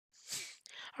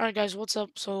Alright guys, what's up?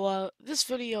 This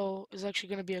video is actually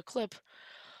going to be a clip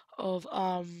of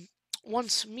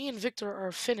once me and Victor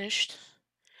are finished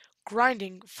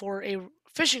grinding for a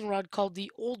fishing rod called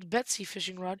the Old Betsy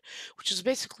fishing rod, which is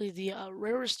basically the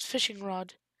rarest fishing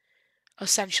rod,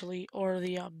 essentially, or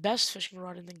the best fishing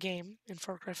rod in the game in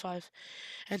Far Cry 5.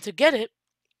 And to get it,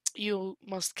 you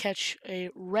must catch a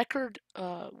record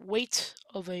weight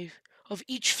of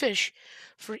each fish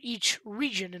for each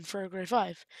region in Far Cry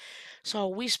 5. So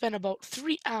we spent about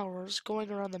 3 hours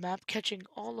going around the map catching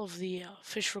all of the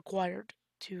fish required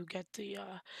to get the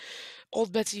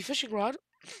Old Betsy fishing rod.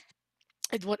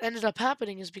 And what ended up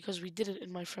happening is because we did it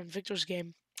in my friend Victor's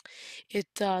game, it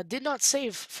did not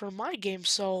save for my game,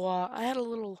 so I had a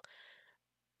little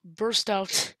burst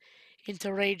out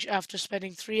into rage after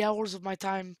spending 3 hours of my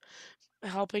time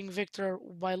helping Victor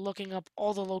by looking up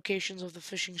all the locations of the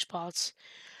fishing spots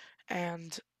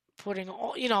and putting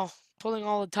all, pulling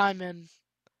all the time in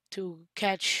to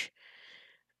catch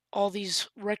all these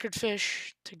record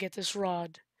fish to get this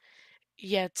rod,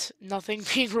 yet nothing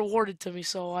being rewarded to me.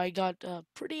 So I got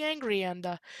pretty angry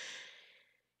and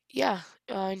yeah,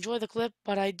 enjoy the clip.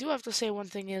 But I do have to say one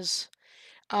thing is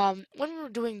when we were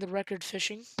doing the record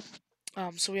fishing,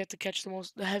 so we had to catch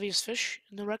the heaviest fish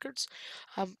in the records.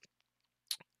 Um,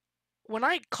 when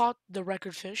I caught the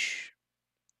record fish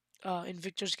in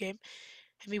Victor's game,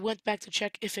 and we went back to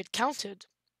check if it counted,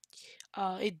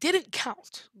 it didn't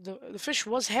count. The fish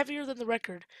was heavier than the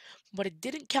record, but it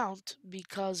didn't count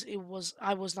because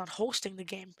I was not hosting the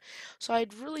game. So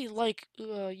I'd really like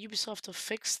Ubisoft to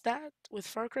fix that with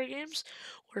Far Cry games,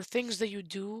 where things that you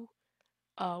do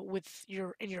with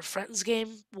your friend's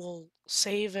game will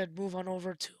save and move on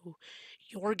over to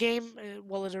your game.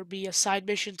 Will it be a side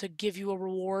mission to give you a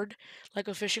reward like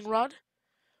a fishing rod?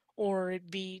 Or it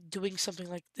be doing something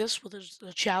like this, where there's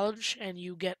a challenge and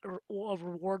you get a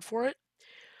reward for it.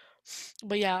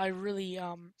 But yeah, I really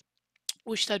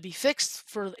wish that'd be fixed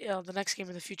for the next game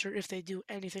in the future if they do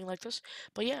anything like this.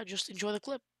 But yeah, just enjoy the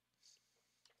clip.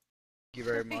 Thank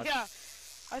you very much. Yeah,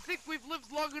 I think we've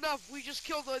lived long enough. We just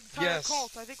killed the entire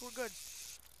cult. I think we're good.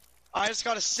 I just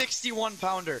got a 61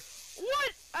 pounder.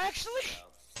 What? Actually?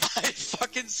 I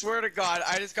fucking swear to God,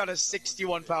 I just got a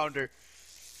 61 pounder.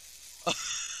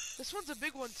 This one's a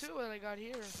big one too that I got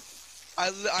here.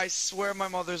 I swear my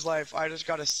mother's life, I just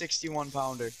got a 61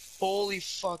 pounder. Holy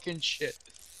fucking shit.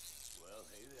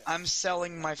 I'm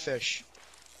selling my fish.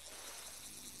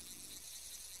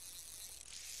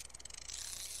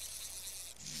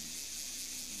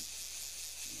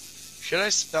 Should I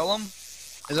sell them?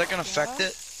 Is that gonna affect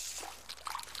it?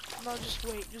 No, just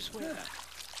wait, just wait.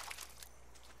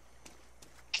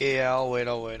 Okay, yeah, I'll wait.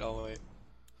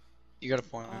 You got a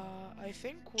point. I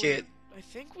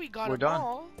think we got We're it done.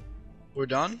 all. We're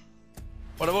done?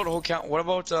 What about whole count? What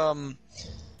about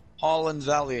Holland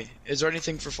Valley? Is there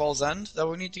anything for Falls End that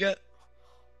we need to get?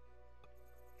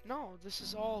 No, this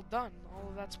is all done. All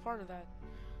of that's part of that.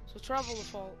 So travel to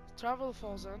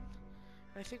Falls End.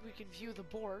 I think we can view the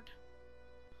board.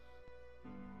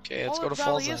 Okay, let's go to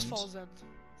Valley Falls is End. Falls End.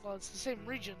 Well, it's the same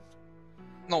region.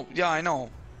 No, yeah, I know.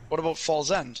 What about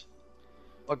Falls End?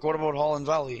 Like, what about Holland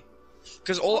Valley?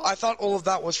 Because I thought all of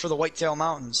that was for the Whitetail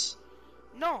Mountains.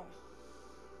 No.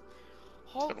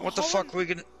 What the fuck we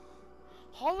gonna?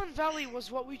 Holland Valley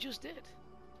was what we just did.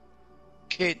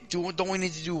 Okay, don't we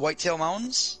need to do Whitetail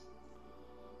Mountains?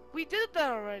 We did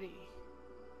that already.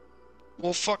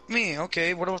 Well, fuck me.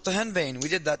 Okay, what about the Henbane? We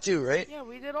did that too, right? Yeah,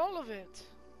 we did all of it.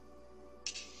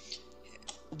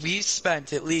 We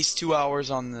spent at least 2 hours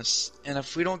on this, and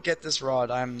if we don't get this rod,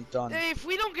 I'm done. Hey, if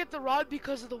we don't get the rod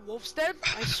because of the wolf's den,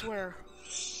 I swear.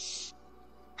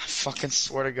 I fucking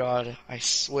swear to God. I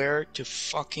swear to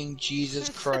fucking Jesus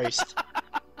Christ.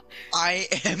 I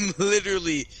am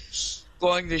literally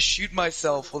going to shoot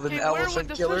myself with an elephant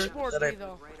killer. Where would the fishboard be,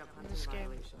 though, in this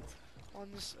game? On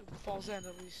this Falls End,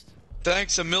 at least.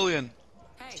 Thanks a million.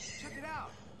 Hey, check it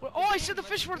out. Well, oh, I said the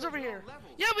fishboard's over here.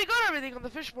 Yeah, we got everything on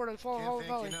the fishboard at Holland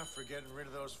Valley. Enough for getting rid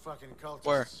of those fucking cultists.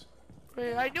 Where?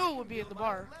 Wait, I knew it would be in the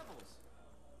bar.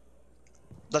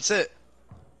 That's it.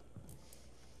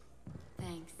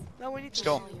 Thanks. Now we need to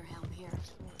go. All your help here.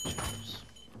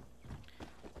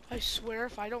 I swear,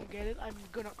 if I don't get it, I'm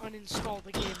gonna uninstall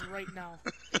the game right now.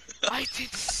 I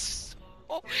did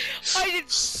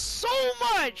so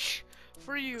much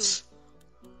for you.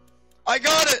 I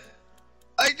got it.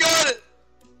 I got it.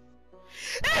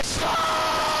 It's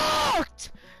fucked!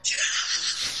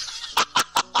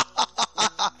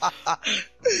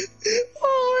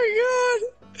 Oh my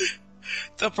God.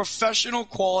 The professional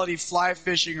quality fly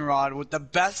fishing rod with the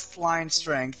best line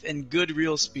strength and good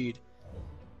reel speed.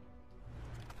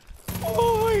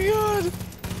 Oh my God.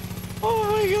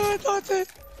 Dante,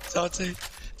 Dante,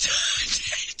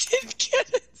 didn't get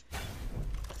it.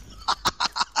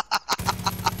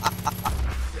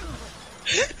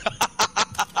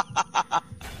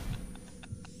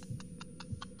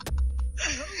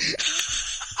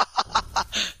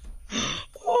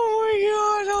 Oh my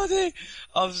god, Dante.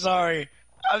 I'm sorry.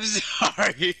 I'm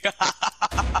sorry.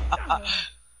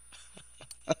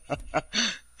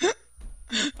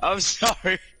 I'm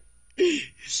sorry.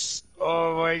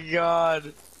 Oh my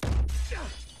god.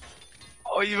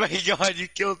 Oh my god, you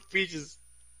killed Peaches.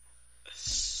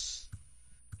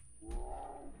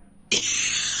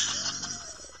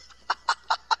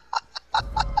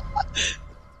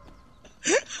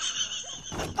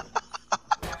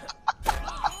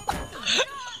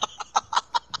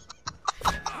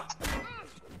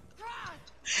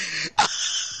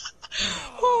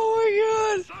 Oh my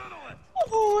god.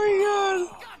 Oh my god.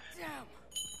 Goddamn!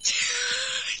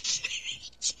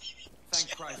 Thank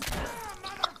Christ.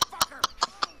 Motherfucker!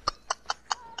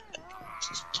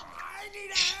 I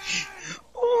need a hand!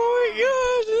 Oh my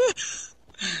god.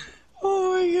 Oh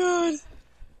my god.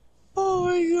 Oh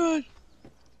my god.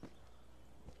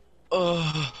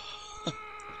 Oh.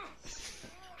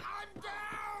 I'm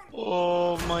down!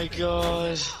 Oh my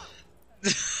god.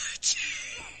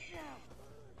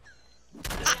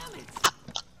 Damn it!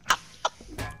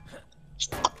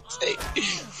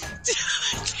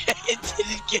 It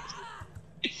didn't get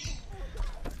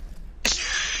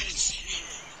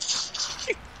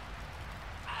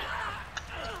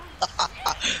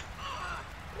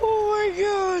Oh my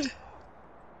god.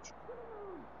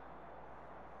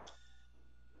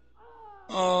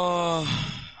 Oh.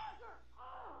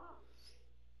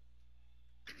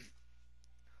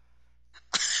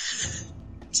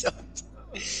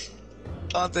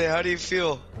 Dante, how do you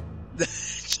feel? Dante,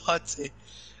 how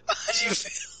do you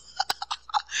feel?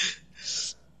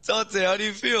 Dante, how do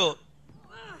you feel?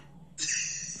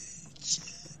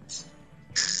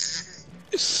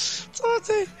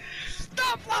 Dante.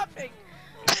 Stop laughing!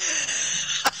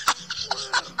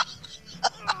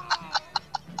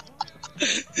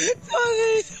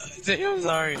 Dante, I'm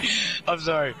sorry. I'm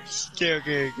sorry.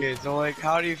 Okay. So, like,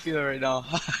 how do you feel right now?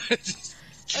 Like,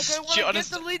 I want to get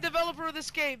the lead developer of this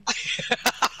game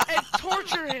and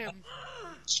torture him.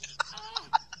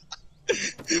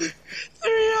 3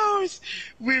 hours.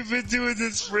 We've been doing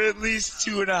this for at least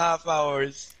 2.5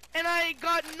 hours. And I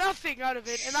got nothing out of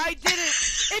it, and I did it.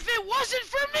 If it wasn't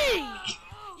for me,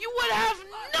 you would have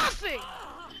nothing.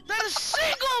 Not a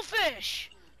single fish.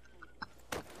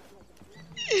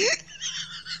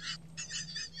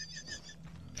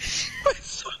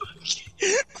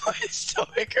 My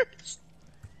stomach hurts.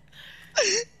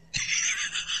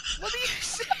 What do you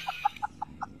say?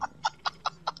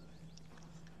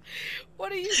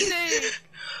 What are you saying?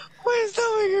 My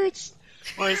stomach hurts.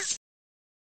 My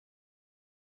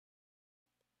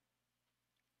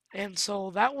And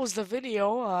so that was the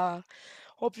video.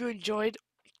 Hope you enjoyed.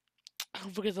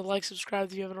 Don't forget to like, subscribe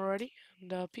if you haven't already,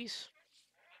 and peace.